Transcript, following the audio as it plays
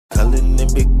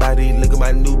in big body. Look at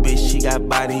my new bitch, she got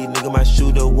body. Nigga, my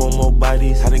shooter want more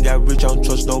bodies. I done got rich, I don't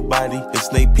trust nobody. The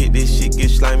snake pit, this shit get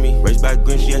slimy. Raised by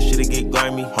Grinch, yeah, shit'll get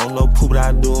grimy. I don't know poo, but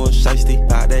I do on shiesty.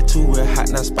 Buy that too real hot,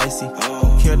 not spicy.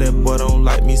 Don't care that boy don't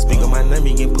like me. Speak on my name,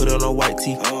 he get put on a white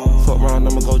tee. Fuck round,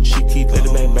 I'ma go cheap key. Play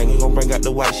the bang bang, he gon' bring out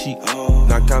the white sheet.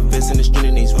 Knock out fists in the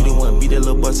street knees. We the one beat that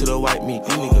little boy to the white meat.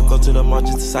 These niggas go to the mall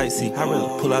just to sightsee. I really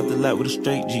pull out the lap with a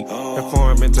straight G. That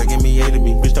foreign been taking me A to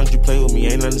me. Bitch, don't you play with me,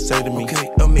 ain't nothing to say to me. Okay,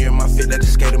 don't mirror my fit, that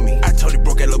is scared of me. I totally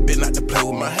broke that little bit not to play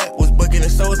with. My hat was bugging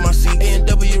and so was my seat.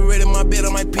 A&W ready, my bed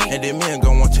on my peak. And then me and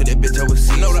gon' want to that bitch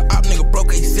overseas. Know the op nigga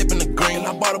broke, he sipping the green.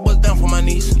 I bought a bus down for my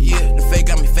niece. Yeah, the fake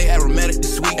got me fake aromatic, the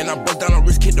sweet. And I bust down on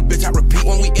wrist, kick the bitch, I repeat.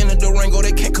 When we enter Durango,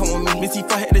 they can't come with me. Missy,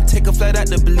 if I had to take a flight out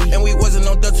to believe. And we wasn't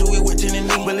no Dutch, we with gin and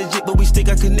knee. But legit, but we still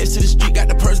got connects to the street. Got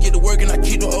the purse, get to work, and I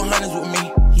keep the old hundreds with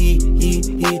me.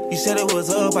 You said it was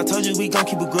up, I told you we gon'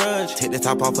 keep a grudge. Take the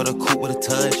top off of the coupe with a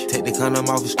touch. Take the condom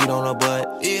off the street on her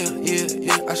butt.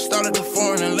 Yeah. I started the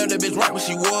foreign and left that bitch right where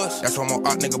she was. That's why my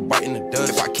art nigga biting the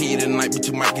dust. If I kill you tonight, bitch,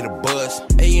 you might get a buzz.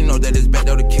 Hey, you know that it's bad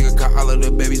though, the kicker got all of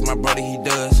the babies, my brother, he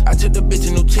does. I took the bitch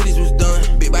and new titties was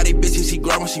done. Big body bitches, she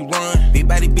grow when she run. Big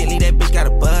body Bentley, that bitch got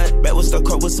a bud. Back with stuck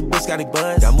up with some books, got a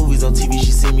buzz. Got movies on TV,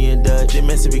 she see me in Dutch. They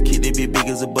mess with a kid, they be big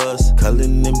as a bus.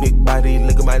 Cullin' in big body,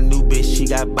 look at my new bitch, she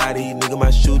got body. Nigga,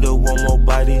 my shooter want more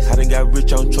bodies. I done got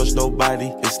rich, I don't trust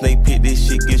nobody. The snake pit, this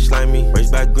shit get slimy.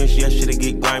 Raised by Grinch, yeah, shit'll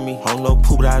get grimy. I don't know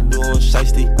poo, but I do on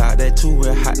shiesty. Buy that too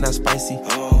real hot, not spicy.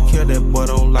 Don't care that boy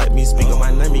don't like me. Speak on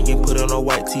my name, he get put on a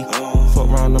white tee. Fuck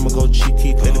round, I'ma go cheap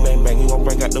key. Play the bang bang, he gon'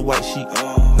 bring out the white sheet.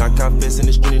 Knock out fists in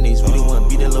the street knees. We the one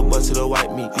beat that little boy to the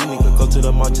white meat. These niggas go to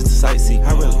the mall just to sightsee.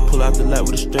 I really pull out the lap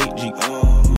with a straight G.